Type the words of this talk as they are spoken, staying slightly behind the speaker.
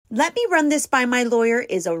"Let me run this by my lawyer"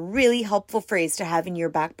 is a really helpful phrase to have in your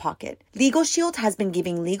back pocket. Legal Shield has been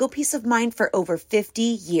giving legal peace of mind for over 50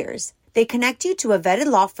 years. They connect you to a vetted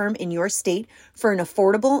law firm in your state for an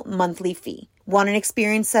affordable monthly fee. Want an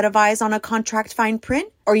experienced set of eyes on a contract fine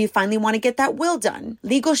print? Or you finally want to get that will done?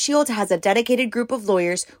 Legal Shield has a dedicated group of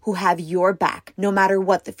lawyers who have your back, no matter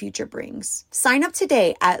what the future brings. Sign up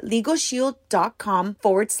today at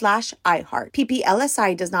LegalShield.com/iHeart.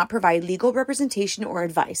 PPLSI does not provide legal representation or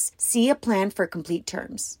advice. See a plan for complete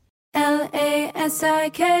terms.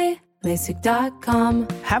 LASIK, LASIK.com.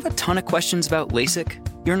 Have a ton of questions about LASIK?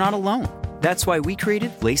 You're not alone. That's why we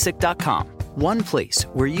created LASIK.com. One place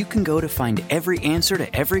where you can go to find every answer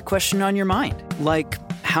to every question on your mind. Like,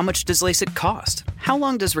 how much does LASIK cost? How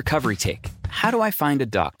long does recovery take? How do I find a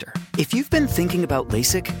doctor? If you've been thinking about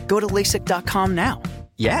LASIK, go to LASIK.com now.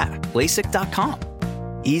 Yeah, LASIK.com.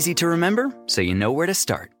 Easy to remember, so you know where to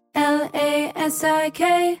start.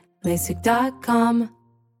 LASIK, LASIK.com.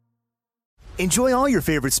 Enjoy all your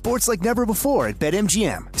favorite sports like never before at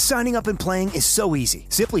BetMGM. Signing up and playing is so easy.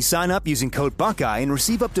 Simply sign up using code Buckeye and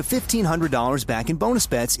receive up to $1,500 back in bonus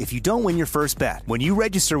bets if you don't win your first bet. When you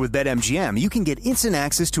register with BetMGM, you can get instant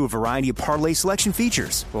access to a variety of parlay selection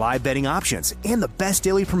features, live betting options, and the best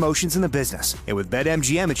daily promotions in the business. And with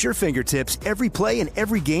BetMGM at your fingertips, every play and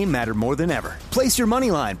every game matter more than ever. Place your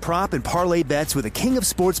moneyline, prop, and parlay bets with the king of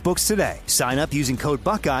sportsbooks today. Sign up using code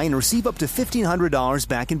Buckeye and receive up to $1,500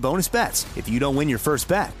 back in bonus bets if you don't win your first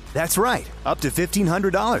bet. That's right, up to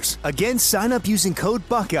 $1,500. Again, sign up using code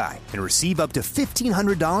Buckeye and receive up to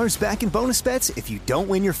 $1,500 back in bonus bets if you don't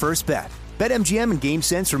win your first bet. BetMGM and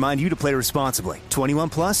GameSense remind you to play responsibly. 21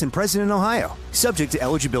 plus and present in Ohio. Subject to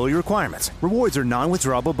eligibility requirements. Rewards are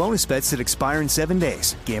non-withdrawable bonus bets that expire in 7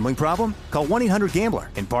 days. Gambling problem? Call 1-800-GAMBLER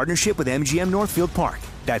in partnership with MGM Northfield Park.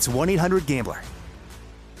 That's 1-800-GAMBLER.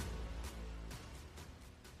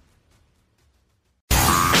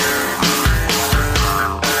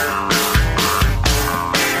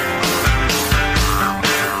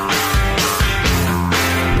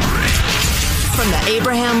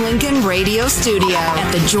 Abraham Lincoln Radio Studio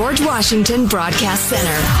at the George Washington Broadcast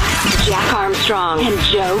Center. Jack Armstrong and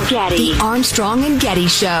Joe Getty. The Armstrong and Getty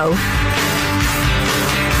Show.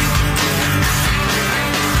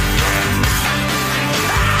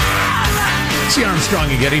 It's the Armstrong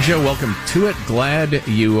and Getty Show. Welcome to it. Glad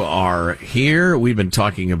you are here. We've been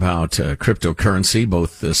talking about cryptocurrency,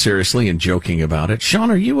 both seriously and joking about it. Sean,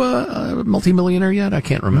 are you a multimillionaire yet? I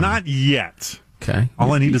can't remember. Not yet. Okay.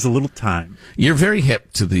 All I need is a little time. You're very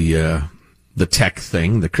hip to the tech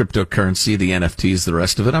thing, the cryptocurrency, the NFTs, the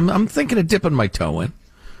rest of it. I'm thinking of dipping my toe in,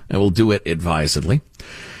 and we'll do it advisedly.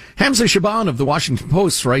 Hamza Shaban of the Washington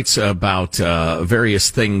Post writes about various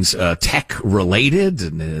things tech-related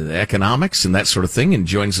and economics and that sort of thing, and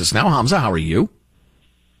joins us now. Hamza, how are you?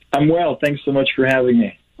 I'm well. Thanks so much for having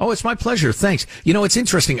me. Oh, it's my pleasure. Thanks. You know, it's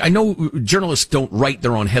interesting. I know journalists don't write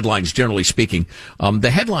their own headlines, generally speaking. The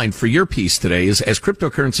headline for your piece today is, as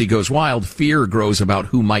cryptocurrency goes wild, fear grows about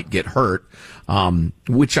who might get hurt,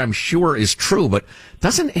 which I'm sure is true. But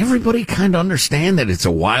doesn't everybody kind of understand that it's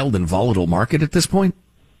a wild and volatile market at this point?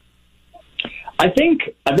 I think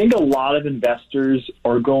a lot of investors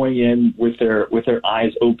are going in with their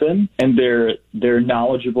eyes open, and they're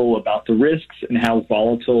knowledgeable about the risks and how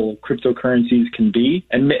volatile cryptocurrencies can be,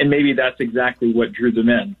 and maybe that's exactly what drew them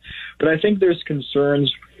in. But I think there's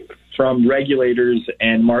concerns from regulators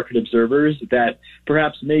and market observers that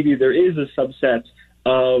perhaps maybe there is a subset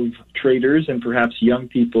of traders and perhaps young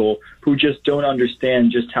people who just don't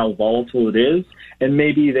understand just how volatile it is. And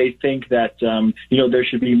maybe they think that, there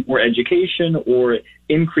should be more education or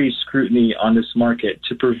increased scrutiny on this market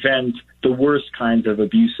to prevent the worst kinds of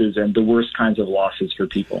abuses and the worst kinds of losses for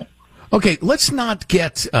people. Okay, let's not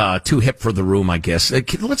get too hip for the room, I guess.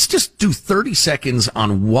 Let's just do 30 seconds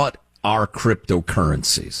on what are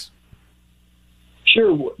cryptocurrencies.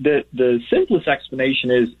 Sure. The simplest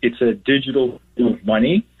explanation is it's a digital form of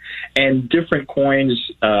money, and different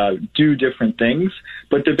coins do different things.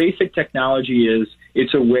 But the basic technology is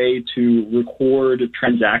it's a way to record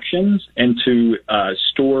transactions and to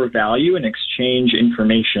store value and exchange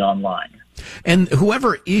information online. And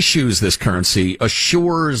whoever issues this currency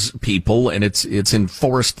assures people, and it's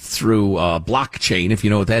enforced through blockchain, if you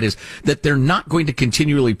know what that is, that they're not going to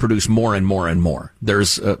continually produce more and more and more.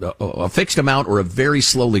 There's a fixed amount or a very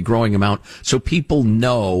slowly growing amount, so people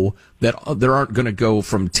know that there aren't going to go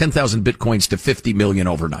from 10,000 bitcoins to 50 million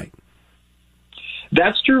overnight.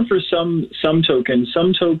 That's true for some tokens.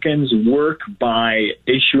 Some tokens work by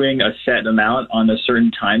issuing a set amount on a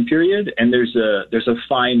certain time period, and there's a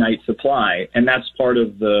finite supply, and that's part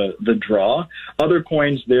of the draw. Other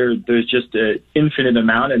coins, there's just an infinite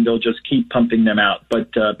amount, and they'll just keep pumping them out. But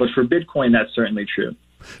for Bitcoin, that's certainly true.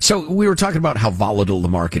 So we were talking about how volatile the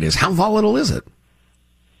market is. How volatile is it?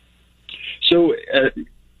 So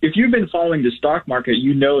if you've been following the stock market,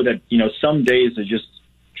 you know that some days are just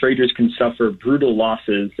traders can suffer brutal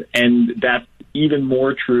losses, and that's even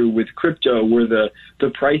more true with crypto, where the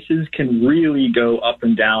prices can really go up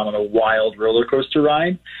and down on a wild roller coaster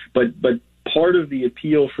ride. But part of the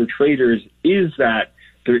appeal for traders is that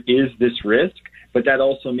there is this risk, but that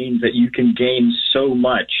also means that you can gain so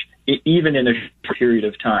much even in a short period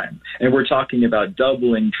of time. And we're talking about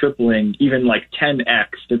doubling, tripling, even like 10x,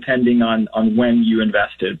 depending on when you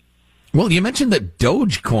invested. Well, you mentioned that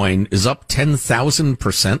Dogecoin is up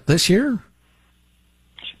 10,000% this year.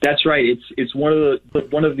 That's right. It's one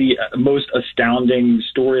of the most astounding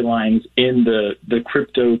storylines in the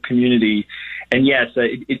crypto community. And yes,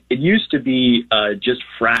 it used to be just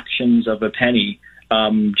fractions of a penny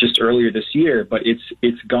just earlier this year, but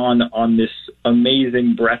it's gone on this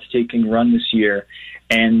amazing, breathtaking run this year.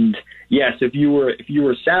 And yes, if you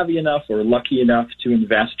were savvy enough or lucky enough to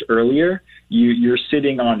invest earlier, you're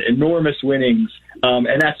sitting on enormous winnings,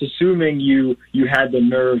 and that's assuming you had the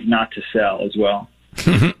nerve not to sell as well.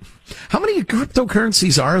 How many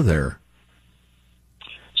cryptocurrencies are there?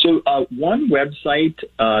 So one website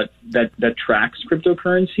that tracks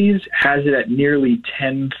cryptocurrencies has it at nearly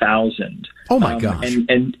 10,000. Oh my gosh!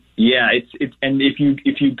 And yeah, it's and if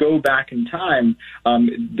you go back in time,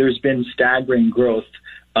 there's been staggering growth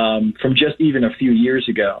from just even a few years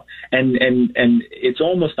ago, and it's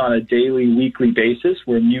almost on a daily, weekly basis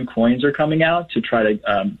where new coins are coming out to try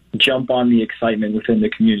to jump on the excitement within the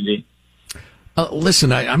community.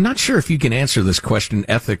 Listen, I'm not sure if you can answer this question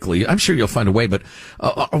ethically. I'm sure you'll find a way, but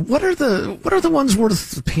what are the ones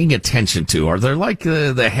worth paying attention to? Are there like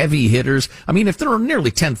the heavy hitters? I mean, if there are nearly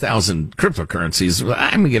 10,000 cryptocurrencies,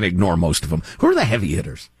 I'm going to ignore most of them. Who are the heavy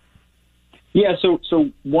hitters? Yeah, so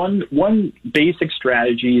one basic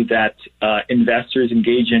strategy that investors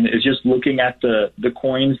engage in is just looking at the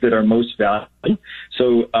coins that are most valuable.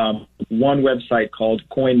 So one website called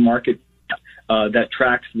CoinMarket that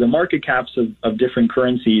tracks the market caps of different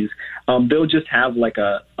currencies, they'll just have like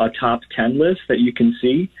a top 10 list that you can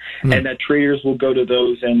see, and that traders will go to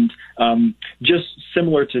those, and just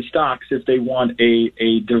similar to stocks, if they want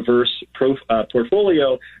a diverse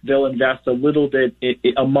portfolio, they'll invest a little bit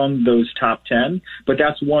among those top 10. But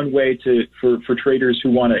that's one way for traders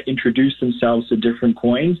who want to introduce themselves to different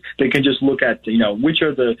coins. They can just look at which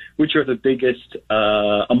are the biggest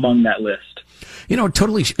among that list.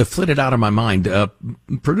 Totally flitted out of my mind.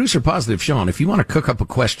 Producer Positive Sean, if you want to cook up a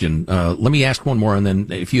question, let me ask one more, and then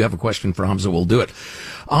if you have a question for Hamza, we'll do it.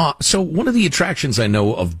 So one of the attractions I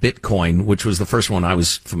know of Bitcoin, which was the first one I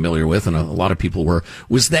was familiar with, and a lot of people were,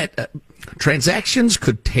 was that transactions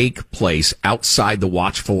could take place outside the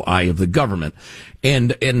watchful eye of the government.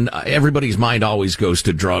 And everybody's mind always goes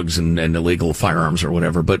to drugs and illegal firearms or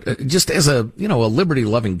whatever. But just as a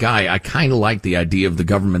liberty-loving guy, I kind of like the idea of the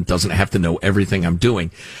government doesn't have to know everything I'm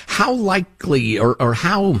doing. How likely or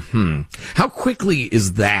how quickly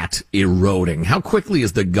is that eroding? How quickly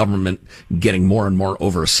is the government getting more and more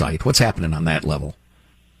oversight? What's happening on that level?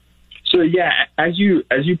 So yeah, as you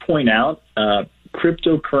point out,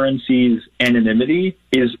 cryptocurrencies anonymity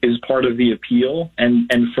is part of the appeal,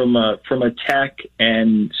 and from a tech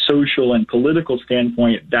and social and political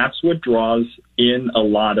standpoint, that's what draws in a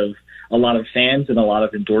lot of fans and a lot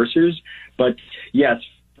of endorsers. But yes,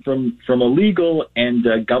 from a legal and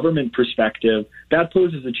government perspective, that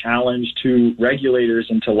poses a challenge to regulators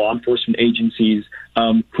and to law enforcement agencies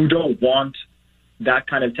who don't want that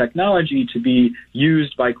kind of technology to be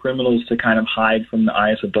used by criminals to kind of hide from the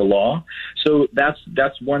eyes of the law. So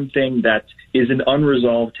that's one thing that is an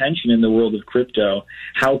unresolved tension in the world of crypto.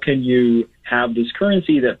 How can you have this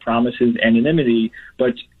currency that promises anonymity,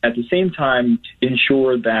 but at the same time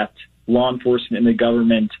ensure that law enforcement and the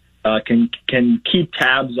government can keep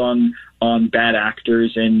tabs on bad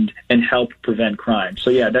actors and help prevent crime?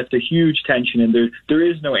 So yeah, that's a huge tension, and there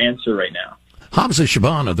is no answer right now. Hamza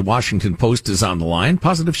Shaban of the Washington Post is on the line.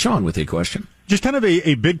 Positive Sean with a question. Just kind of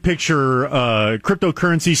a big picture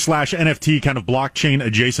cryptocurrency / NFT kind of blockchain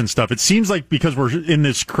adjacent stuff. It seems like because we're in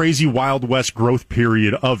this crazy Wild West growth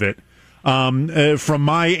period of it, from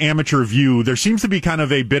my amateur view, there seems to be kind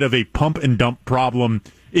of a bit of a pump and dump problem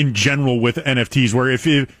in general with NFTs, where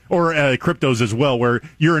or cryptos as well, where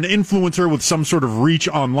you're an influencer with some sort of reach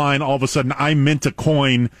online. All of a sudden, I mint a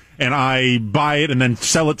coin and I buy it and then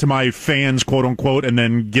sell it to my fans, quote unquote, and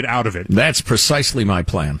then get out of it. That's precisely my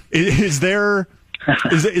plan. Is there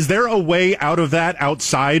a way out of that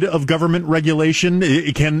outside of government regulation?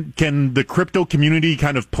 Can the crypto community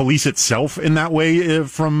kind of police itself in that way?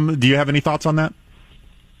 Do you have any thoughts on that?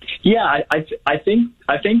 Yeah, I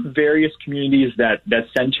think various communities that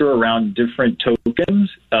center around different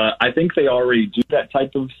tokens, I think they already do that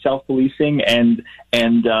type of self-policing, and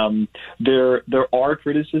there are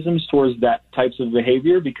criticisms towards that types of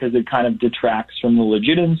behavior because it kind of detracts from the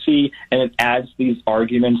legitimacy, and it adds these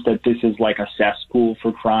arguments that this is like a cesspool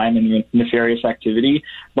for crime and nefarious activity.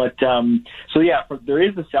 But there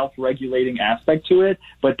is a self-regulating aspect to it,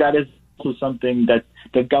 but that is also something that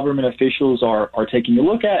the government officials are taking a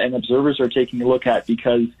look at and observers are taking a look at,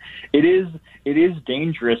 because it is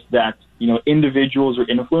dangerous that, individuals or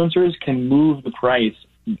influencers can move the price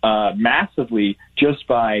massively just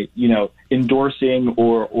by, endorsing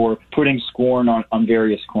or putting scorn on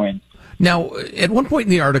various coins. Now, at one point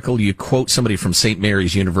in the article, you quote somebody from St.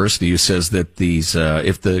 Mary's University who says that these,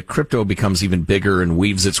 if the crypto becomes even bigger and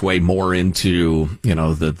weaves its way more into,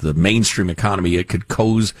 the mainstream economy, it could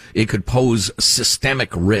pose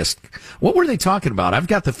systemic risk. What were they talking about? I've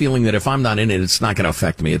got the feeling that if I'm not in it, it's not going to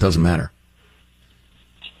affect me. It doesn't matter.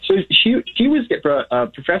 So she was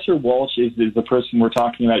Professor Walsh is the person we're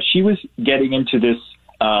talking about. She was getting into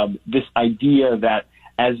this idea that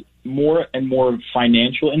as more and more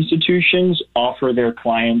financial institutions offer their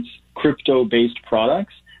clients crypto-based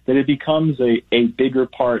products, that it becomes a bigger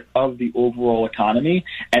part of the overall economy,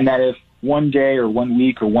 and that if one day or 1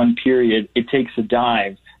 week or one period it takes a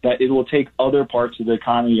dive, that it will take other parts of the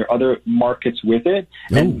economy or other markets with it,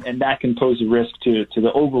 and that can pose a risk to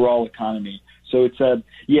the overall economy. So it's as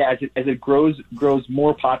it grows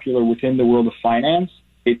more popular within the world of finance,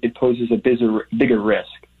 it poses a bigger risk.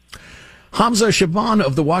 Hamza Shaban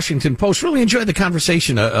of the Washington Post. Really enjoyed the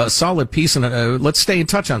conversation. A solid piece, and let's stay in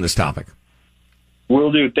touch on this topic.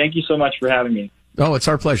 Will do. Thank you so much for having me. Oh, it's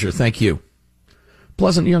our pleasure. Thank you.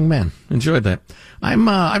 Pleasant young man. Enjoyed that.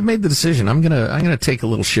 I've made the decision. I'm gonna take a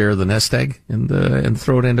little share of the nest egg and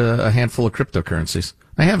throw it into a handful of cryptocurrencies.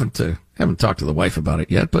 I haven't talked to the wife about it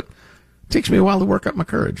yet, but it takes me a while to work up my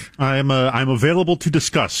courage. I'm available to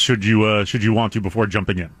discuss should you want to before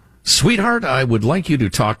jumping in. Sweetheart, I would like you to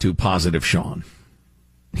talk to Positive Sean.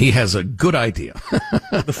 He has a good idea.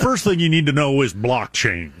 The first thing you need to know is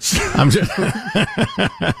blockchains.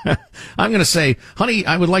 I'm going to say, honey,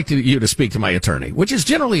 I would like you to speak to my attorney, which is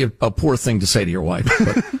generally a poor thing to say to your wife.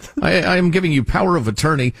 But I am giving you power of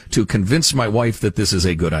attorney to convince my wife that this is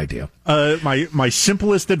a good idea. My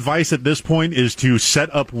simplest advice at this point is to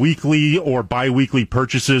set up weekly or bi-weekly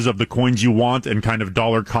purchases of the coins you want and kind of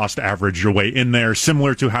dollar cost average your way in there,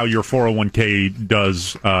 similar to how your 401k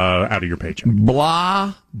does out of your paycheck.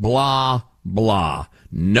 Blah, blah, blah.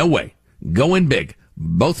 No way. Go in big.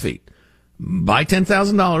 Both feet. Buy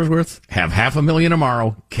 $10,000 worth, have $500,000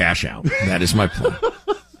 tomorrow, cash out. That is my plan.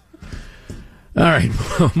 All right.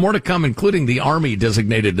 More to come, including the Army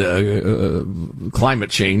designated climate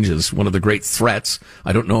change as one of the great threats.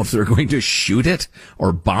 I don't know if they're going to shoot it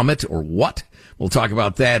or bomb it or what. We'll talk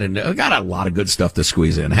about that, and got a lot of good stuff to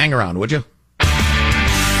squeeze in. Hang around, would you?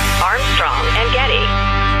 Armstrong and Getty.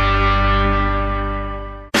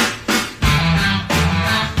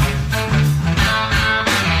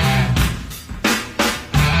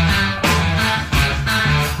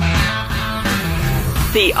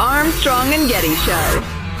 The Armstrong and Getty Show.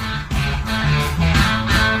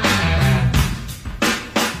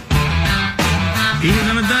 He was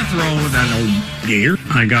in a death row with that old gator.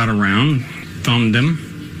 I got around, thumbed him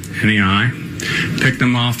in the eye, picked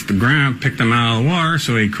him off the ground, picked him out of the water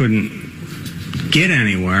so he couldn't get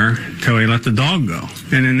anywhere till he let the dog go.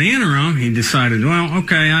 And in the interim, he decided, well,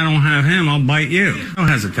 okay, I don't have him, I'll bite you. No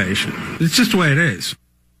hesitation. It's just the way it is.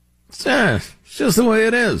 It's just the way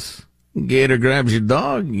it is. Gator grabs your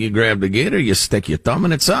dog, you grab the gator, you stick your thumb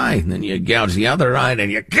in its eye, and then you gouge the other eye,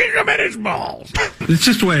 and you kick him in his balls. It's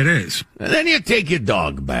just the way it is. And then you take your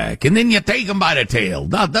dog back, and then you take him by the tail.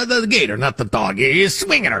 Not the gator, not the dog. You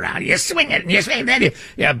swing it around, you swing it, and you swing it, then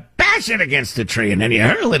you bash it against the tree, and then you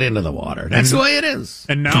hurl it into the water. That's the way it is.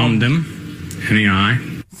 And now thumbed him in the eye.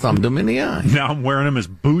 Thumbed him in the eye. Now I'm wearing him as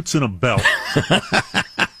boots and a belt.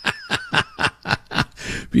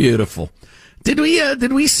 Beautiful. Did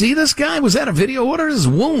we see this guy? Was that a video? What are his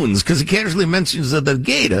wounds? Because he casually mentions that the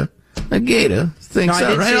gator thinks,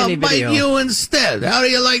 all right, I'll bite you instead. How do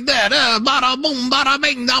you like that? Bada boom, bada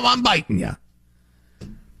bing, now I'm biting you.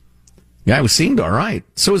 Yeah, it seemed all right.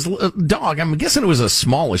 So his dog, I'm guessing it was a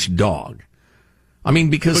smallish dog. I mean,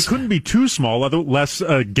 because... It couldn't be too small, unless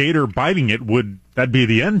a gator biting it that'd be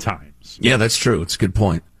the end times. Yeah, that's true. It's a good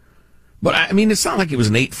point. But, I mean, it's not like it was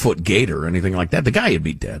an 8-foot gator or anything like that. The guy would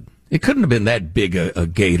be dead. It couldn't have been that big a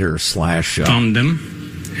gator / Thumbed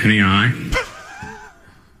him in the eye.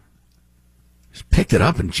 Just picked it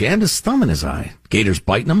up and jammed his thumb in his eye. Gator's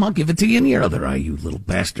biting him. I'll give it to you in your other eye, you little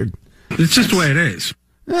bastard. It's just the way it is.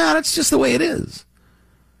 Yeah, that's just the way it is.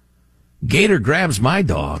 Gator grabs my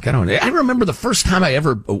dog. I remember the first time I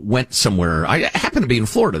ever went somewhere. I happened to be in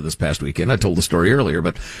Florida this past weekend. I told the story earlier,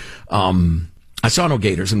 but I saw no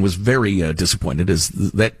gators and was very disappointed.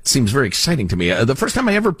 That seems very exciting to me. The first time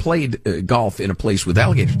I ever played golf in a place with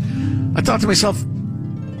alligators, I thought to myself,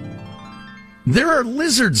 there are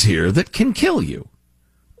lizards here that can kill you.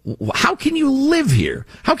 How can you live here?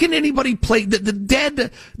 How can anybody play the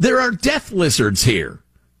dead? There are death lizards here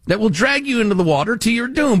that will drag you into the water to your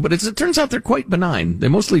doom. But it turns out they're quite benign. They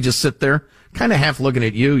mostly just sit there, kind of half looking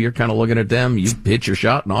at you. You're kind of looking at them. You hit your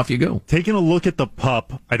shot and off you go. Taking a look at the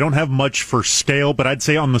pup, I don't have much for scale, but I'd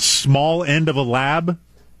say on the small end of a lab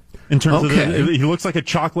in terms of he looks like a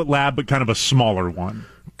chocolate lab, but kind of a smaller one.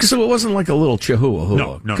 So it wasn't like a little chihuahua.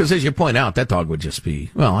 No. Because as you point out, that dog would just be,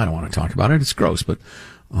 well, I don't want to talk about it. It's gross, but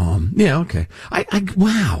yeah, okay.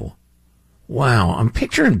 Wow. I'm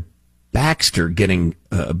picturing Baxter getting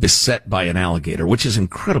beset by an alligator, which is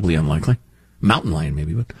incredibly unlikely. Mountain lion,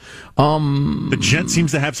 maybe, but the gent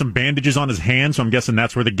seems to have some bandages on his hand, so I'm guessing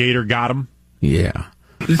that's where the gator got him. Yeah,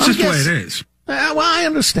 it's just the way it is. Well, I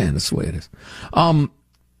understand it's the way it is. I'm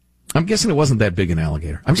guessing it wasn't that big an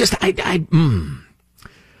alligator.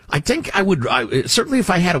 I think I would certainly if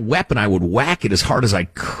I had a weapon, I would whack it as hard as I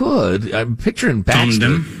could. I'm picturing Baxter.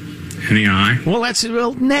 Thumbed him in the eye. Well,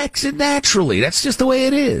 naturally. That's just the way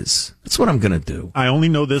it is. That's what I'm going to do. I only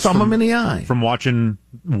know this him in the eye from watching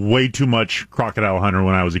way too much Crocodile Hunter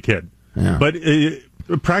when I was a kid. Yeah. But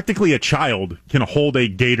practically a child can hold a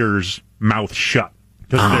gator's mouth shut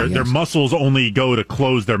because their muscles only go to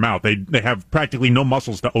close their mouth. They have practically no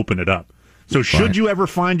muscles to open it up. So should you ever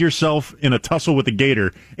find yourself in a tussle with a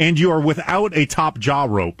gator and you are without a top jaw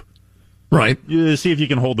rope, right? See if you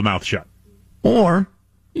can hold the mouth shut. Or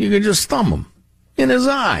you can just thumb him in his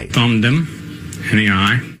eye. Thumbed him in the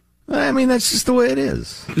eye. I mean, that's just the way it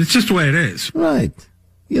is. It's just the way it is. Right.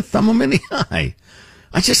 You thumb him in the eye.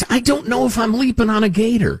 I don't know if I'm leaping on a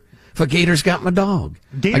gator. If a gator's got my dog.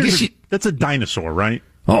 That's a dinosaur, right?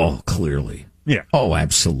 Oh, clearly. Yeah. Oh,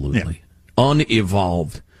 absolutely. Yeah.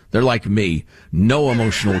 Unevolved. They're like me. No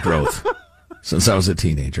emotional growth since I was a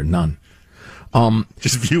teenager. None.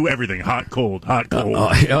 Just view everything hot, cold, hot, cold.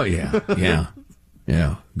 Oh, yeah.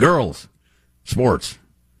 Yeah. Girls, sports,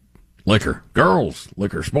 liquor. Girls,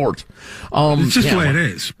 liquor, sports. It's just the way it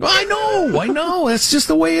is. I know. That's just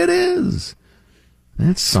the way it is.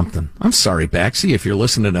 That's something. I'm sorry, Baxi, if you're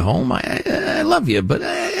listening at home. I love you, but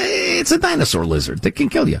it's a dinosaur lizard that can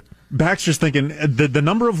kill you. Baxter's thinking, the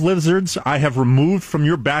number of lizards I have removed from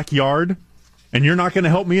your backyard, and you're not going to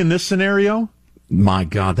help me in this scenario? My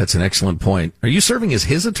God, that's an excellent point. Are you serving as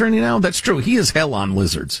his attorney now? That's true. He is hell on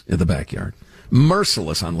lizards in the backyard.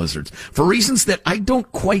 Merciless on lizards. For reasons that I don't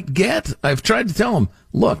quite get. I've tried to tell him,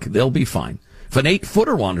 look, they'll be fine. If an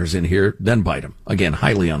 8-footer wanders in here, then bite him. Again,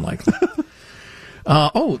 highly unlikely.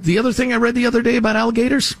 The other thing I read the other day about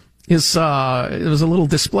alligators is it was a little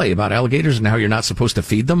display about alligators and how you're not supposed to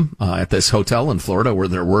feed them at this hotel in Florida where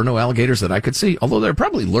there were no alligators that I could see, although they're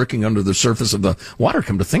probably lurking under the surface of the water,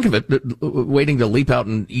 come to think of it, waiting to leap out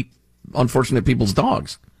and eat unfortunate people's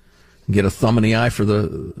dogs. Get a thumb in the eye for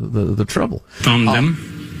the trouble. Thumbed them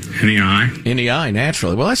in the eye. In the eye,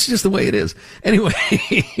 naturally. Well, that's just the way it is. Anyway,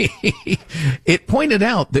 it pointed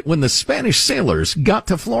out that when the Spanish sailors got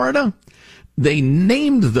to Florida, they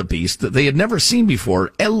named the beast that they had never seen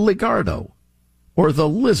before El Lagardo, or the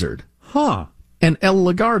lizard. Huh. And El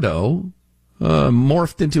Lagardo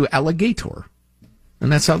morphed into alligator.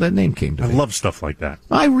 And that's how that name came to be. I love stuff like that.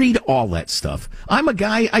 I read all that stuff. I'm a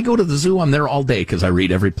guy, I go to the zoo, I'm there all day because I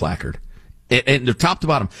read every placard. And top to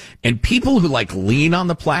bottom. And people who lean on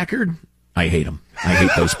the placard, I hate them. I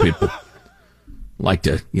hate those people.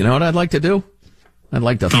 You know what I'd like to do? I'd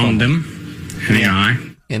like to thumb them in the eye.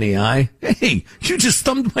 In the eye. Hey, you just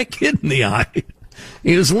thumbed my kid in the eye.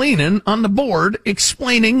 He was leaning on the board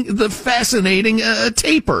explaining the fascinating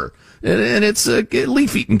taper and its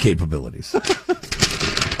leaf-eating capabilities.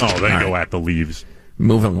 Oh, they go at the leaves.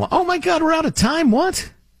 Moving along. Oh, my God, we're out of time.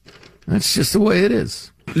 What? That's just the way it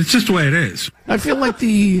is. It's just the way it is. I feel like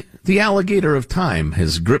the alligator of time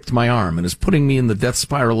has gripped my arm and is putting me in the death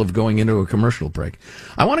spiral of going into a commercial break.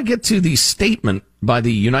 I want to get to the statement by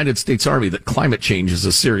the United States Army that climate change is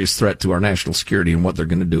a serious threat to our national security and what they're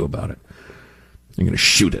going to do about it. They're going to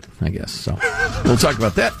shoot it, I guess. So we'll talk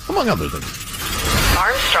about that, among other things.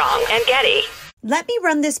 Armstrong and Getty. Let me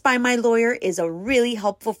run this by my lawyer is a really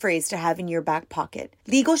helpful phrase to have in your back pocket.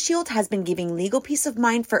 Legal Shield has been giving legal peace of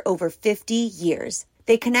mind for over 50 years.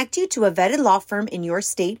 They connect you to a vetted law firm in your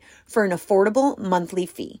state for an affordable monthly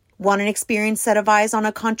fee. Want an experienced set of eyes on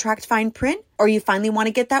a contract fine print? Or you finally want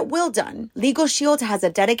to get that will done? Legal Shield has a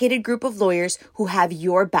dedicated group of lawyers who have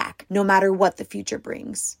your back, no matter what the future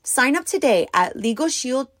brings. Sign up today at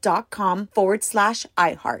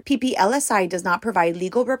LegalShield.com/iHeart. PPLSI does not provide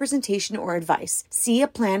legal representation or advice. See a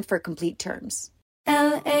plan for complete terms.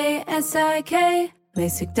 LASIK,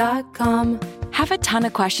 LASIK.com. Have a ton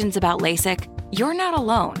of questions about LASIK? You're not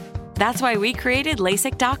alone. That's why we created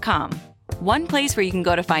LASIK.com. One place where you can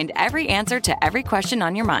go to find every answer to every question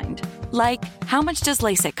on your mind. Like, how much does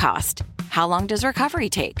LASIK cost? How long does recovery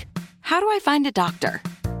take? How do I find a doctor?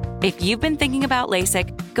 If you've been thinking about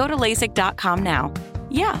LASIK, go to LASIK.com now.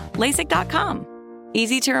 Yeah, LASIK.com.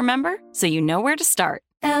 Easy to remember, so you know where to start.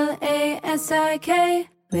 LASIK,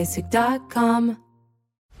 LASIK.com.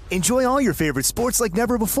 Enjoy all your favorite sports like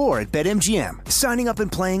never before at BetMGM. Signing up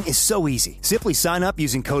and playing is so easy. Simply sign up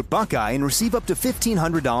using code Buckeye and receive up to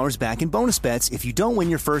 $1,500 back in bonus bets if you don't win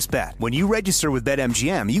your first bet. When you register with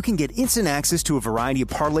BetMGM, you can get instant access to a variety of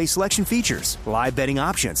parlay selection features, live betting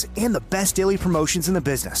options, and the best daily promotions in the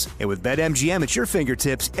business. And with BetMGM at your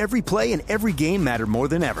fingertips, every play and every game matter more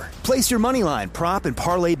than ever. Place your moneyline, prop, and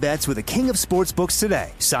parlay bets with the king of sportsbooks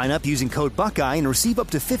today. Sign up using code Buckeye and receive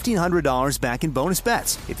up to $1,500 back in bonus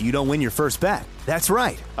bets if you don't win your first bet. That's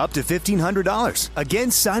right, up to $1,500. Again,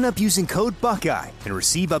 sign up using code Buckeye and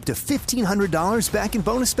receive up to $1,500 back in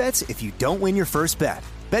bonus bets if you don't win your first bet.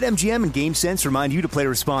 BetMGM and GameSense remind you to play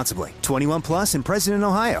responsibly. 21 plus and present in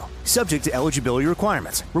Ohio. Subject to eligibility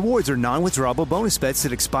requirements. Rewards are non-withdrawable bonus bets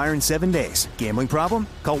that expire in 7 days. Gambling problem?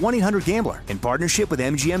 Call 1-800-GAMBLER in partnership with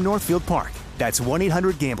MGM Northfield Park. That's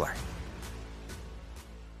 1-800-GAMBLER.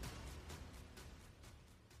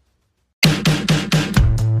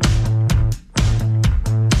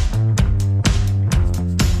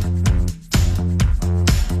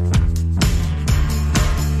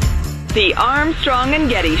 The Armstrong and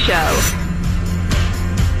Getty Show.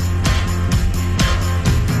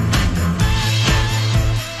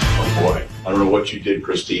 Oh boy, I don't know what you did,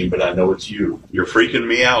 Christine, but I know it's you. You're freaking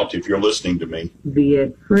me out if you're listening to me. Be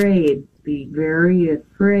afraid. Be very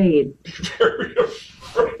afraid. Very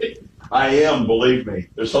afraid. I am, believe me.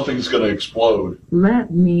 There's something that's going to explode.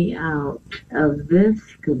 Let me out of this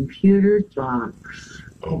computer box.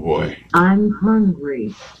 Oh boy. I'm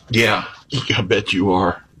hungry. Yeah, I bet you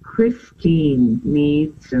are. Christine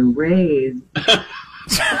needs a raise.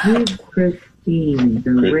 Give Christine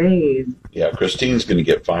the raise. Yeah, Christine's going to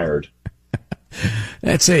get fired.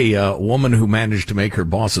 That's a woman who managed to make her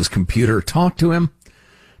boss's computer talk to him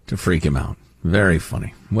to freak him out. Very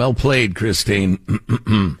funny. Well played, Christine.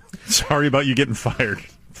 Sorry about you getting fired.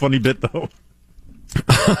 Funny bit, though.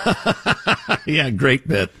 Yeah, great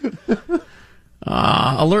bit.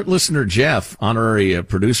 Alert listener Jeff, honorary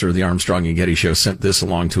producer of the Armstrong and Getty Show, sent this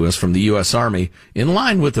along to us from the U.S. Army. In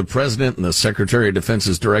line with the President and the Secretary of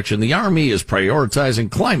Defense's direction, the Army is prioritizing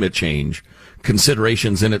climate change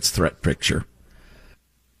considerations in its threat picture.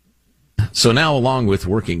 So now, along with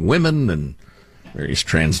working women and various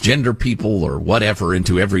transgender people or whatever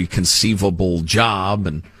into every conceivable job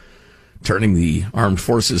and turning the armed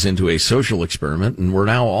forces into a social experiment, and we're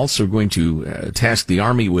now also going to task the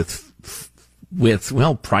Army with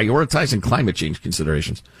prioritizing climate change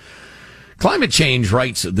considerations. Climate change,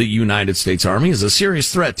 writes the United States Army, is a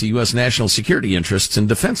serious threat to U.S. national security interests and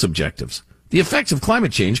defense objectives. The effects of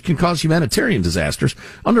climate change can cause humanitarian disasters,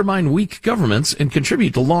 undermine weak governments, and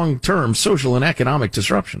contribute to long-term social and economic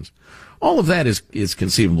disruptions. All of that is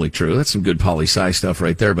conceivably true. That's some good poli-sci stuff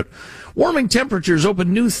right there. But warming temperatures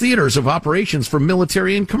open new theaters of operations for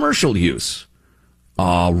military and commercial use.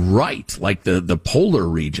 Right, like the polar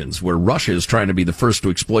regions where Russia is trying to be the first to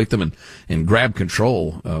exploit them and grab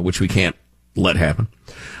control, which we can't let happen.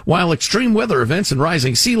 While extreme weather events and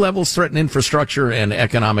rising sea levels threaten infrastructure and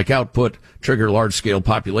economic output, trigger large-scale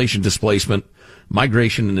population displacement,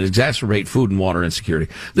 migration, and exacerbate food and water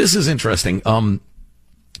insecurity. This is interesting.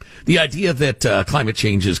 The idea that climate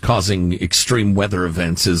change is causing extreme weather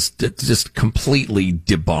events is just completely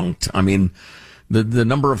debunked. I mean, The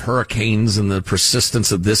number of hurricanes and the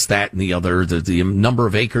persistence of this, that, and the other, the number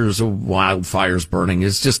of acres of wildfires burning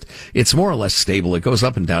is just, it's more or less stable. It goes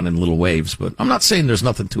up and down in little waves, but I'm not saying there's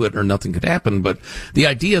nothing to it or nothing could happen, but the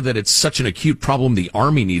idea that it's such an acute problem the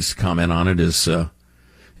Army needs to comment on it is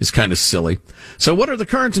kind of silly. So what are the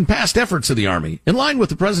current and past efforts of the Army? In line with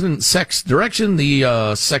the President's SEC's direction, the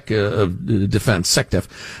Defense,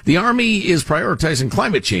 SecDef, the Army is prioritizing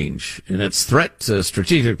climate change in its threat,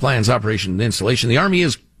 strategic plans, operation, and installation. The Army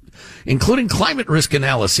is including climate risk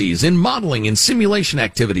analyses in modeling and simulation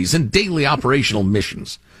activities and daily operational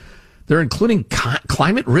missions. They're including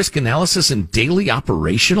climate risk analysis in daily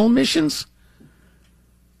operational missions?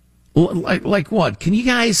 Like what? Can you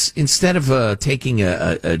guys, instead of taking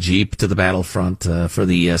a Jeep to the battlefront for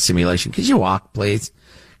the simulation, could you walk, please?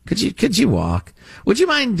 Could you walk? Would you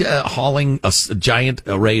mind hauling a giant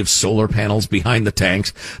array of solar panels behind the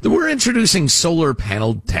tanks? We're introducing solar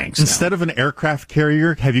paneled tanks now. Instead of an aircraft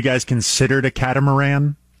carrier, have you guys considered a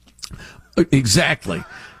catamaran? Exactly.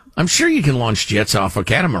 I'm sure you can launch jets off a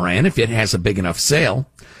catamaran if it has a big enough sail.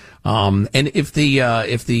 And if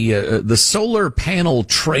the solar panel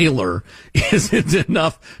trailer isn't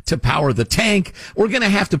enough to power the tank, we're going to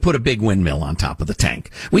have to put a big windmill on top of the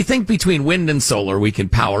tank. We think between wind and solar, we can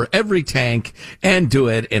power every tank and do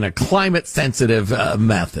it in a climate sensitive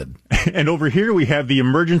method. And over here we have the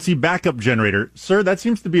emergency backup generator. Sir, that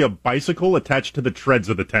seems to be a bicycle attached to the treads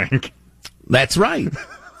of the tank. That's right.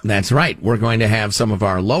 That's right. We're going to have some of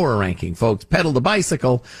our lower ranking folks pedal the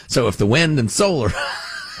bicycle. So if the wind and solar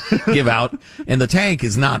give out and the tank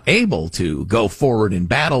is not able to go forward in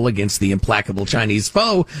battle against the implacable Chinese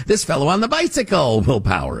foe, this fellow on the bicycle will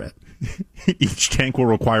power it. Each tank will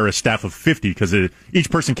require a staff of 50 because each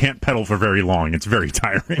person can't pedal for very long. It's very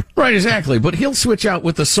tiring. Right, exactly. But he'll switch out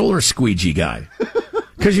with the solar squeegee guy.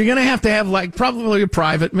 Because you're going to have like probably a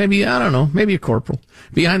private, maybe, I don't know, maybe a corporal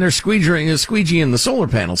behind there squeegeeing the solar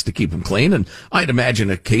panels to keep them clean. And I'd imagine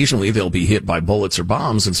occasionally they'll be hit by bullets or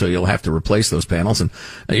bombs. And so you'll have to replace those panels. And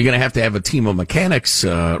you're going to have a team of mechanics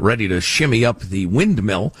ready to shimmy up the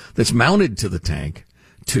windmill that's mounted to the tank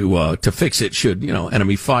to fix it should,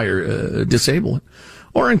 enemy fire disable it.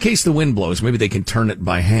 Or in case the wind blows, maybe they can turn it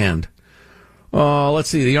by hand. Let's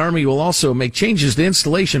see. The Army will also make changes to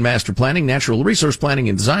installation master planning, natural resource planning,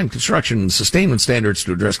 and design, construction, and sustainment standards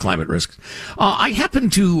to address climate risks. I happen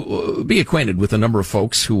to be acquainted with a number of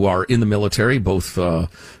folks who are in the military, both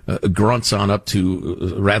grunts on up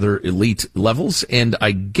to rather elite levels, and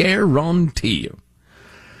I guarantee you,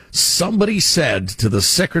 somebody said to the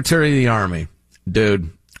Secretary of the Army, dude,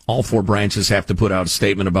 all four branches have to put out a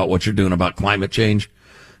statement about what you're doing about climate change.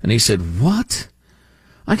 And he said, what?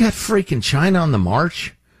 I got freaking China on the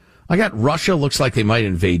march. I got Russia, looks like they might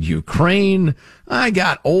invade Ukraine. I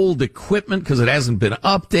got old equipment because it hasn't been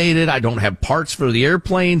updated. I don't have parts for the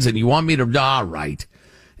airplanes, and you want me to, right.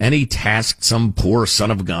 And he tasked some poor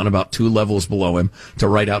son of a gun about 2 levels below him to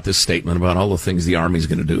write out this statement about all the things the Army's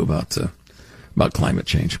going to do about climate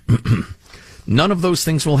change. None of those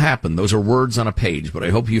things will happen. Those are words on a page, but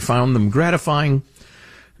I hope you found them gratifying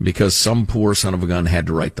because some poor son of a gun had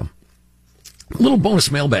to write them. A little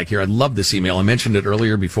bonus mailbag here. I love this email. I mentioned it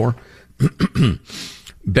earlier before.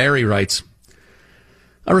 Barry writes,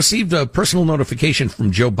 I received a personal notification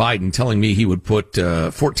from Joe Biden telling me he would put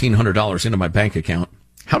 $1,400 into my bank account.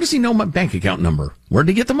 How does he know my bank account number? Where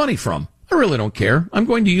did he get the money from? I really don't care. I'm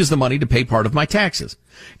going to use the money to pay part of my taxes.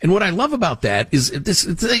 And what I love about that is this,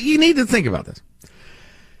 you need to think about this.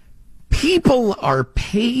 People are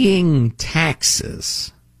paying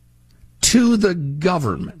taxes to the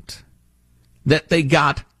government that they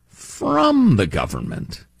got from the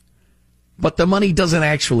government. But the money doesn't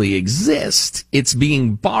actually exist. It's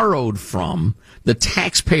being borrowed from the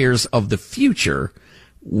taxpayers of the future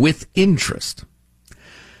with interest.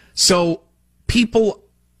 So people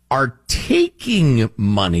are taking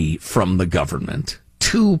money from the government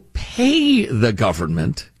to pay the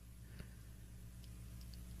government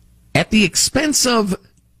at the expense of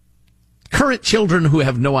current children who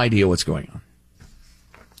have no idea what's going on.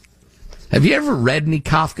 Have you ever read any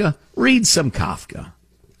Kafka? Read some Kafka.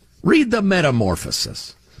 Read the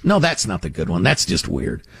Metamorphosis. No, that's not the good one. That's just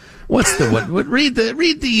weird. What's the one? Read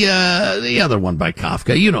the other one by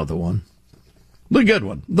Kafka. You know the one. The good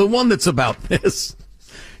one. The one that's about this.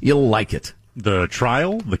 You'll like it. The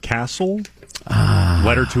Trial, The Castle,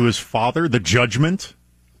 Letter to His Father, The Judgment.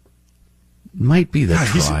 Might be The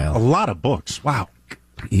Trial. A lot of books. Wow.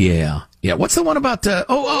 Yeah. What's the one about?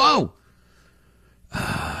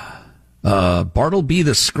 Bartleby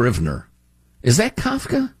the Scrivener. Is that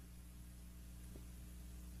Kafka?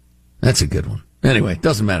 That's a good one. Anyway,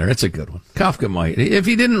 doesn't matter. It's a good one. Kafka might. If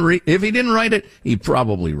he didn't write it, he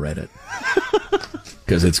probably read it.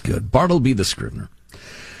 Because it's good. Bartleby the Scrivener.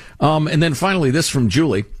 And then finally, this from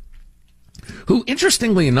Julie, who,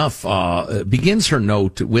 interestingly enough, begins her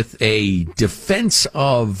note with a defense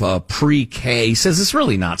of pre-K, says it's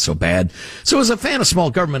really not so bad. So as a fan of small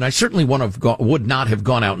government, I certainly would not have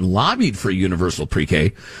gone out and lobbied for universal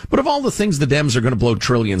pre-K. But of all the things the Dems are going to blow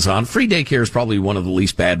trillions on, free daycare is probably one of the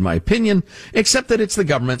least bad, in my opinion, except that it's the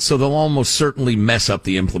government, so they'll almost certainly mess up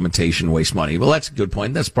the implementation, waste money. Well, that's a good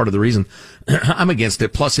point. That's part of the reason I'm against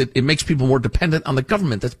it. Plus, it makes people more dependent on the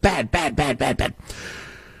government. That's bad.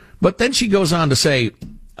 But then she goes on to say,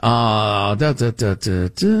 oh,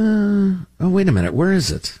 wait a minute, where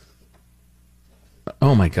is it?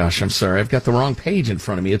 Oh my gosh, I'm sorry, I've got the wrong page in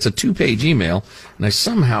front of me. It's a 2-page email, and I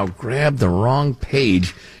somehow grabbed the wrong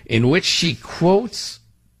page in which she quotes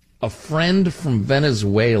a friend from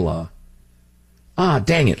Venezuela.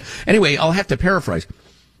 Dang it. Anyway, I'll have to paraphrase.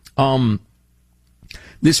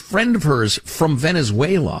 This friend of hers from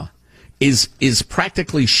Venezuela is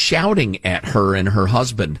practically shouting at her and her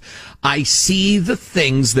husband, I see the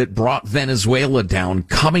things that brought Venezuela down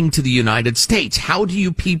coming to the United States. How do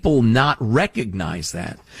you people not recognize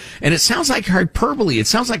that? And it sounds like hyperbole. It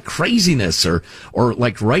sounds like craziness or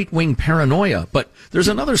like right-wing paranoia. But there's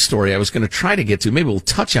another story I was going to try to get to. Maybe we'll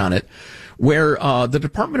touch on it, where the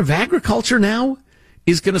Department of Agriculture now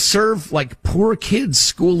is going to serve like poor kids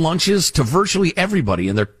school lunches to virtually everybody,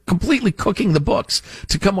 and they're completely cooking the books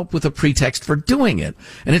to come up with a pretext for doing it.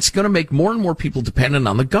 And it's going to make more and more people dependent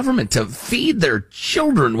on the government to feed their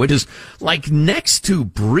children, which is like next to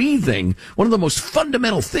breathing, one of the most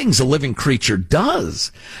fundamental things a living creature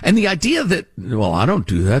does. And the idea that, well, I don't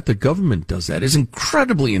do that, the government does that, is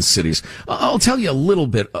incredibly insidious. I'll tell you a little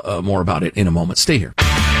bit more about it in a moment. Stay here.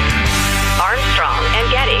 Armstrong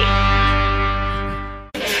and Getty.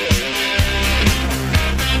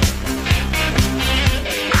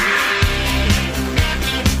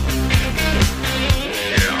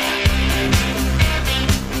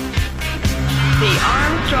 The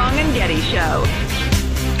Armstrong and Getty Show.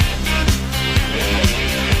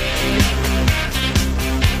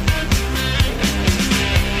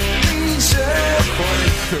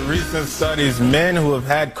 Recent studies, men who have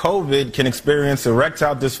had COVID can experience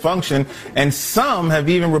erectile dysfunction, and some have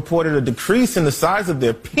even reported a decrease in the size of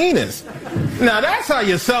their penis. Now that's how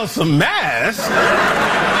you sell some masks.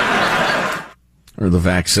 Or the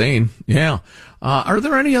vaccine. Yeah. Are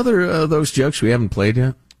there any other those jokes we haven't played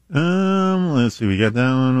yet? Let's see. We got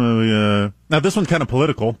that one. Now this one's kind of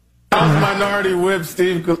political. House Minority Whip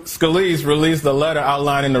Steve Scalise released a letter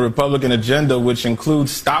outlining the Republican agenda, which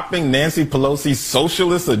includes stopping Nancy Pelosi's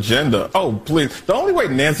socialist agenda. Oh, please. The only way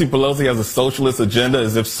Nancy Pelosi has a socialist agenda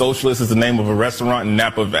is if socialist is the name of a restaurant in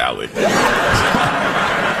Napa Valley.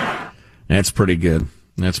 That's pretty good.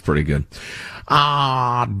 That's pretty good.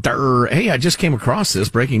 Hey, I just came across this.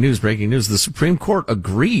 Breaking news. The Supreme Court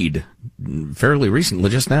agreed fairly recently,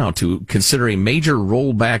 just now, to consider a major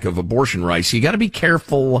rollback of abortion rights. You got to be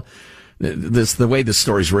careful. The way this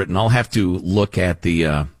story's written, I'll have to look at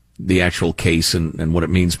the actual case and what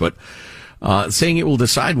it means, but saying it will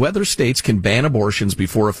decide whether states can ban abortions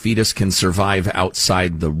before a fetus can survive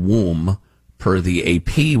outside the womb, per the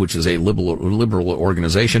AP, which is a liberal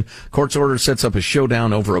organization. Court's order sets up a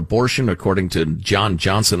showdown over abortion, according to John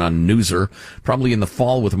Johnson on Newser, probably in the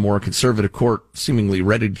fall, with a more conservative court seemingly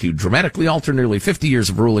ready to dramatically alter nearly 50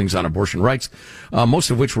 years of rulings on abortion rights,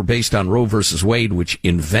 most of which were based on Roe versus Wade, which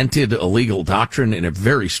invented a legal doctrine in a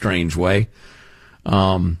very strange way.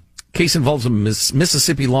 Case involves a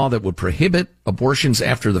Mississippi law that would prohibit abortions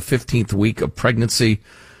after the 15th week of pregnancy.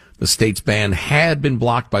 The state's ban had been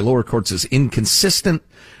blocked by lower courts as inconsistent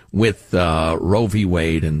with Roe v.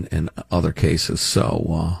 Wade and other cases.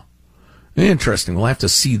 So, interesting. We'll have to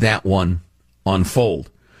see that one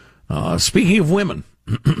unfold. Speaking of women,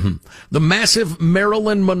 the massive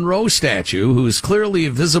Marilyn Monroe statue, whose clearly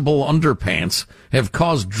visible underpants have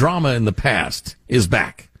caused drama in the past, is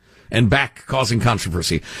back. And back causing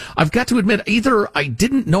controversy. I've got to admit, either I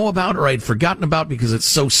didn't know about or I'd forgotten about because it's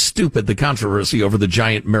so stupid, the controversy over the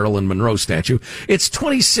giant Marilyn Monroe statue. It's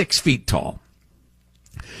 26 feet tall.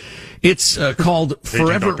 It's called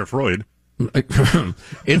Forever... Dr. Freud.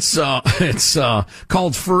 It's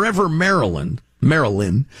called Forever Marilyn,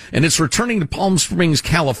 and it's returning to Palm Springs,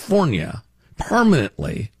 California,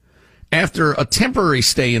 permanently, after a temporary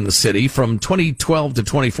stay in the city from 2012 to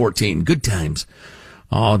 2014. Good times.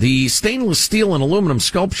 The stainless steel and aluminum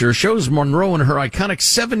sculpture shows Monroe in her iconic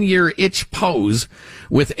 7-year itch pose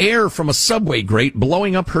with air from a subway grate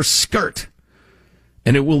blowing up her skirt.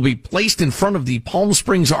 And it will be placed in front of the Palm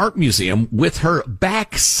Springs Art Museum with her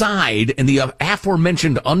backside and the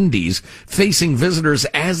aforementioned undies facing visitors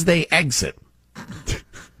as they exit.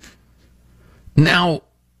 Now,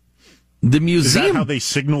 the museum... Is that how they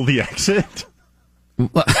signal the exit?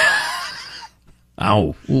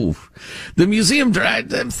 Ow. Ooh. The museum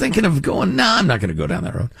director, I'm thinking of going, I'm not going to go down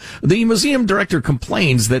that road. The museum director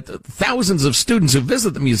complains that thousands of students who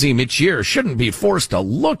visit the museum each year shouldn't be forced to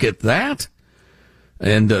look at that.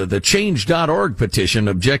 And the Change.org petition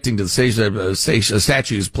objecting to the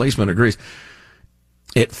statue's placement agrees.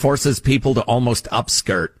 It forces people to almost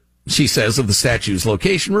upskirt, she says, of the statue's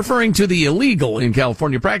location, referring to the illegal in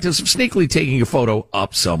California practice of sneakily taking a photo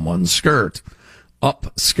up someone's skirt.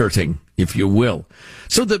 Upskirting, if you will.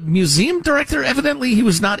 So the museum director, evidently he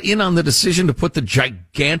was not in on the decision to put the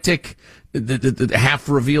gigantic, the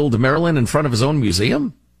half-revealed Marilyn in front of his own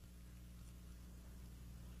museum?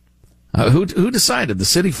 Who decided? The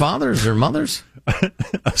city fathers or mothers? A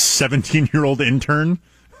 17-year-old intern?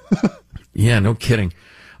 Yeah, no kidding.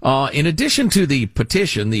 In addition to the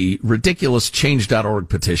petition, the ridiculous Change.org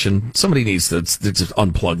petition, somebody needs to just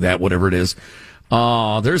unplug that, whatever it is.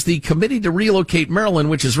 There's the Committee to Relocate Maryland,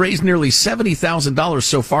 which has raised nearly $70,000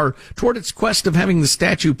 so far toward its quest of having the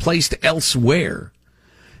statue placed elsewhere.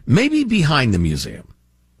 Maybe behind the museum.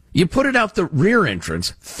 You put it out the rear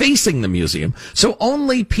entrance, facing the museum, so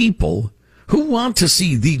only people who want to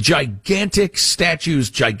see the gigantic statue's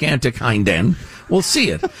gigantic hind end will see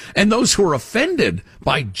it. And those who are offended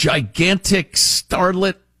by gigantic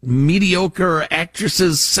starlet mediocre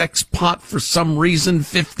actresses, sex pot for some reason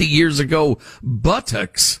 50 years ago,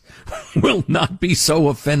 buttocks, will not be so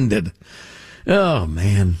offended. Oh,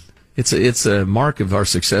 man. It's a mark of our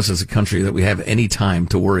success as a country that we have any time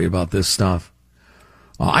to worry about this stuff.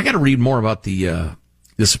 I got to read more about the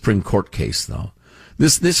Supreme Court case, though.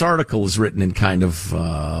 This article is written in kind of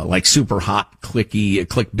like super hot,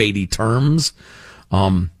 clickbaity terms.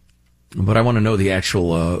 But I want to know the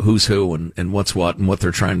actual who's who and what's what and what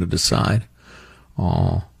they're trying to decide.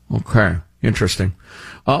 Oh, okay. Interesting.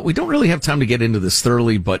 We don't really have time to get into this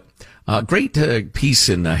thoroughly, but great piece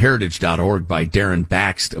in heritage.org by Darren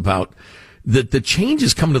Baxt about the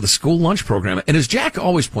changes come to the school lunch program. And as Jack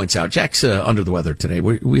always points out, Jack's under the weather today.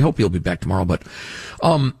 We hope he'll be back tomorrow. But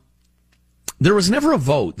there was never a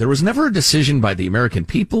vote. There was never a decision by the American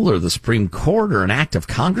people or the Supreme Court or an act of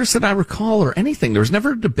Congress that I recall or anything. There was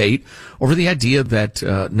never a debate over the idea that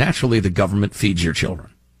naturally the government feeds your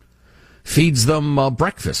children. Feeds them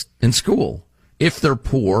breakfast in school. If they're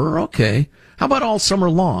poor, okay. How about all summer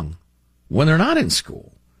long when they're not in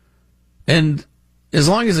school? And as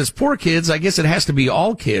long as it's poor kids, I guess it has to be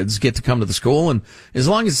all kids get to come to the school. And as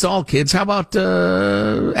long as it's all kids, how about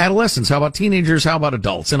adolescents? How about teenagers? How about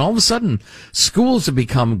adults? And all of a sudden, schools have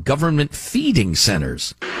become government feeding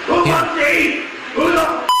centers. Who wants to eat? Who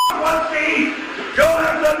the wants to eat? Go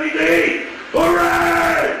have something to eat!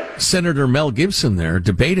 Hooray! Senator Mel Gibson there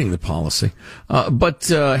debating the policy. But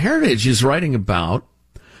Heritage is writing about,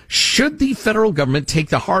 should the federal government take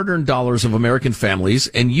the hard-earned dollars of American families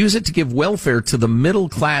and use it to give welfare to the middle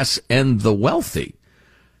class and the wealthy?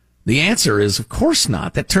 The answer is, of course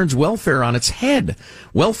not. That turns welfare on its head.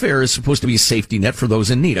 Welfare is supposed to be a safety net for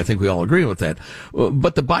those in need. I think we all agree with that.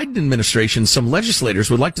 But the Biden administration, some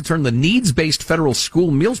legislators would like to turn the needs-based federal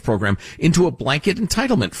school meals program into a blanket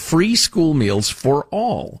entitlement, free school meals for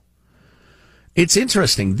all. It's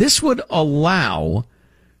interesting. This would allow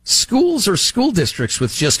schools or school districts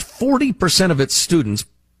with just 40% of its students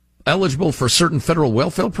eligible for certain federal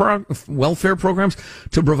welfare programs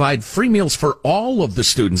to provide free meals for all of the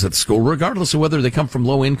students at the school, regardless of whether they come from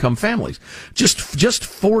low-income families. Just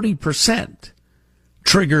 40%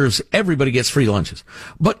 triggers everybody gets free lunches.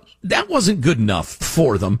 But that wasn't good enough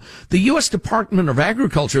for them. The U.S. Department of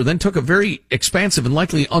Agriculture then took a very expansive and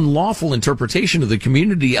likely unlawful interpretation of the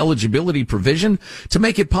community eligibility provision to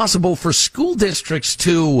make it possible for school districts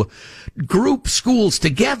to group schools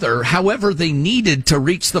together however they needed to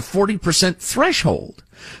reach the 40% threshold.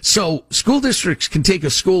 So school districts can take a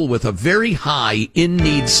school with a very high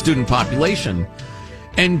in-need student population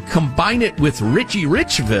and combine it with Richie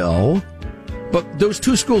Richville. But those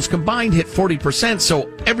two schools combined hit 40%, so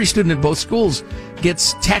every student at both schools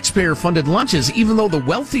gets taxpayer-funded lunches, even though the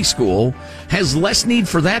wealthy school has less need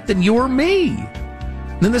for that than you or me.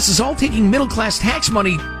 And this is all taking middle-class tax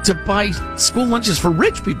money to buy school lunches for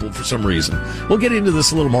rich people for some reason. We'll get into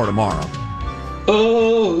this a little more tomorrow.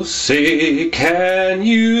 Oh, say, can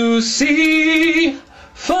you see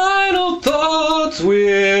Final Thoughts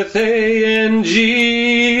with A&G?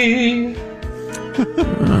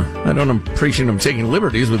 I don't appreciate him taking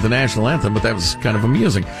liberties with the national anthem, but that was kind of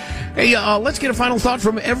amusing. Hey, let's get a final thought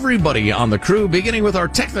from everybody on the crew, beginning with our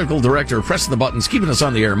technical director, pressing the buttons, keeping us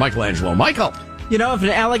on the air, Michelangelo. Michael. You know, if an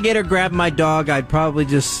alligator grabbed my dog, I'd probably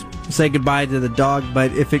just say goodbye to the dog.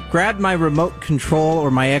 But if it grabbed my remote control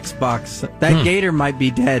or my Xbox, that gator might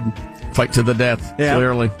be dead. Fight to the death. Yeah.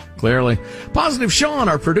 Clearly. Positive Sean,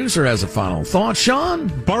 our producer, has a final thought. Sean?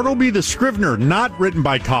 Bartleby the Scrivener, not written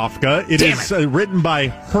by Kafka. It is written by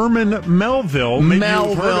Herman Melville. Maybe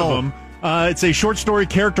you've heard of him. It's a short story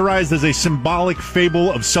characterized as a symbolic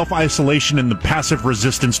fable of self-isolation and the passive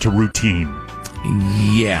resistance to routine.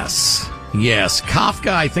 Yes.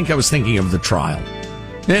 Kafka, I think I was thinking of The Trial.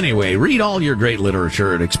 Anyway, read all your great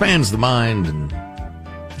literature. It expands the mind and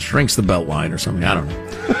shrinks the beltline or something. I don't know.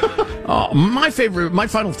 My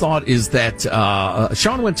final thought is that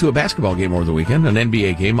Sean went to a basketball game over the weekend, an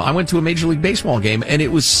NBA game. I went to a Major League Baseball game, and it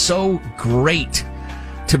was so great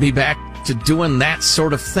to be back to doing that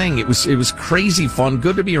sort of thing. It was crazy fun,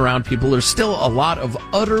 good to be around people. There's still a lot of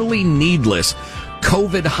utterly needless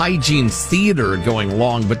COVID hygiene theater going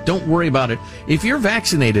along, but don't worry about it. If you're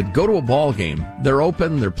vaccinated, go to a ball game. They're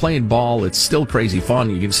open, they're playing ball. It's still crazy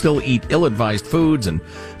fun. You can still eat ill-advised foods and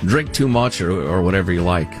drink too much or whatever you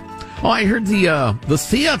like. Oh, I heard the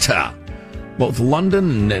theater, both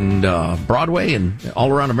London and Broadway and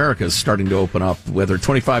all around America is starting to open up, whether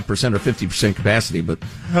 25% or 50% capacity. But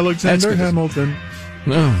Alexander Hamilton.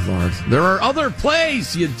 Oh, Lord. There are other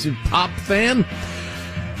plays, you pop fan.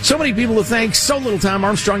 So many people to thank, so little time.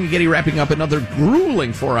 Armstrong and Getty wrapping up another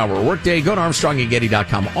grueling 4-hour workday. Go to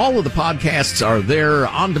ArmstrongandGetty.com. All of the podcasts are there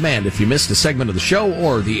on demand if you missed a segment of the show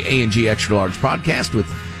or the A&G Extra Large podcast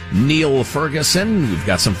with Neil Ferguson. We've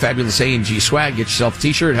got some fabulous A&G swag. Get yourself a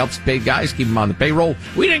t-shirt. Helps pay guys. Keep them on the payroll.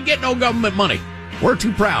 We didn't get no government money. We're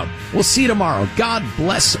too proud. We'll see you tomorrow. God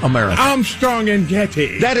bless America. Armstrong and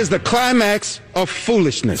Getty. That is the climax of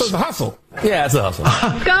foolishness. So it's a hustle. Yeah, it's a hustle.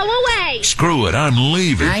 Go away. Screw it. I'm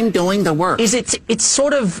leaving. I'm doing the work. It's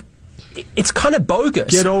kind of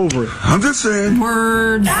bogus. Get over it. I'm just saying.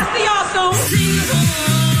 Words. That's the awesome.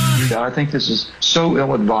 I think this is so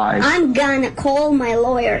ill-advised. I'm gonna call my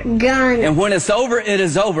lawyer. And when it's over, it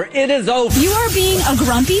is over. It is over. You are being a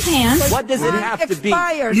grumpy pants. What does it have to be?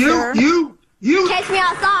 You. Catch me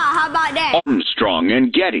outside. How about that? Armstrong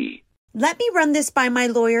and Getty. Let me run this by my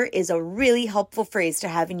lawyer is a really helpful phrase to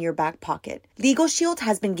have in your back pocket. Legal Shield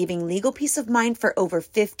has been giving legal peace of mind for over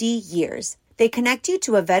 50 years. They connect you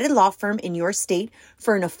to a vetted law firm in your state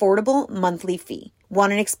for an affordable monthly fee.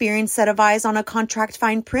 Want an experienced set of eyes on a contract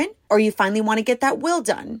fine print? Or you finally want to get that will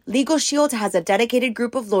done? Legal Shield has a dedicated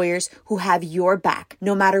group of lawyers who have your back,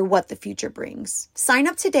 no matter what the future brings. Sign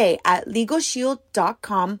up today at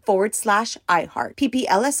LegalShield.com/iHeart.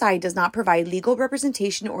 PPLSI does not provide legal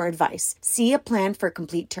representation or advice. See a plan for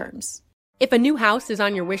complete terms. If a new house is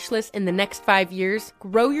on your wish list in the next 5 years,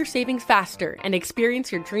 grow your savings faster and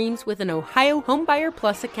experience your dreams with an Ohio Homebuyer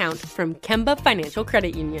Plus account from Kemba Financial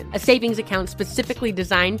Credit Union. A savings account specifically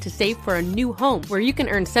designed to save for a new home where you can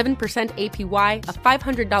earn 7% APY, a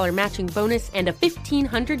 $500 matching bonus, and a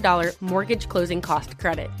 $1,500 mortgage closing cost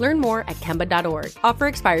credit. Learn more at Kemba.org. Offer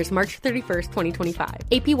expires March 31st, 2025.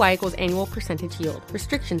 APY equals annual percentage yield.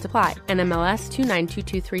 Restrictions apply. NMLS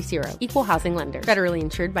 292230. Equal housing lender. Federally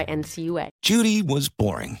insured by NCUA. Judy was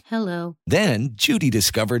boring. Hello. Then Judy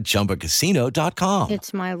discovered ChumbaCasino.com.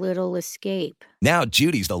 It's my little escape. Now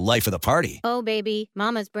Judy's the life of the party. Oh, baby,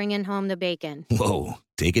 mama's bringing home the bacon. Whoa,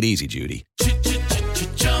 take it easy, Judy.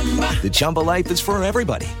 The Chumba life is for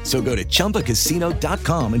everybody. So go to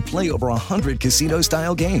ChumbaCasino.com and play over 100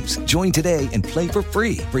 casino-style games. Join today and play for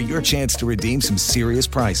free for your chance to redeem some serious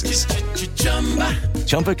prizes.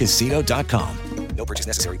 ChumbaCasino.com. No purchase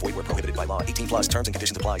necessary. Void where prohibited by law. 18+ terms and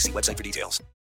conditions apply. See website for details.